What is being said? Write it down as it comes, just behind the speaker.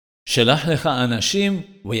Shelah Lekha anashim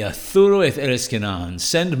v'yathuru et eretz Canaan.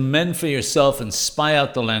 Send men for yourself and spy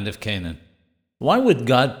out the land of Canaan. Why would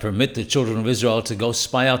God permit the children of Israel to go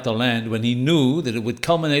spy out the land when he knew that it would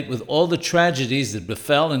culminate with all the tragedies that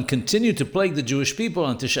befell and continue to plague the Jewish people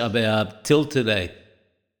on Tisha B'Av till today?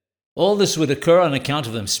 All this would occur on account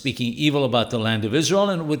of them speaking evil about the land of Israel,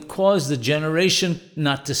 and would cause the generation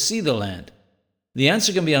not to see the land. The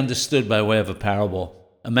answer can be understood by way of a parable.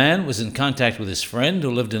 A man was in contact with his friend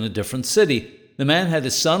who lived in a different city. The man had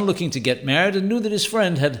a son looking to get married and knew that his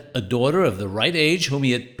friend had a daughter of the right age whom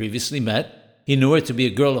he had previously met. He knew her to be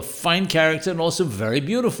a girl of fine character and also very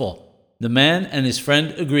beautiful. The man and his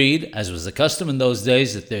friend agreed, as was the custom in those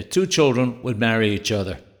days, that their two children would marry each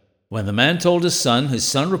other. When the man told his son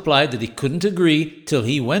replied that he couldn't agree till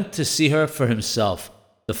he went to see her for himself.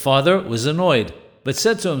 The father was annoyed, but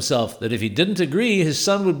said to himself that if he didn't agree, his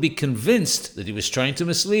son would be convinced that he was trying to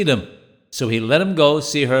mislead him. So he let him go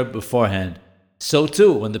see her beforehand. So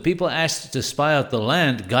too, when the people asked to spy out the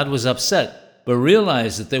land, God was upset, but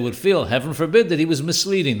realized that they would feel, heaven forbid, that he was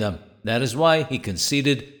misleading them. That is why he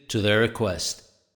conceded to their request.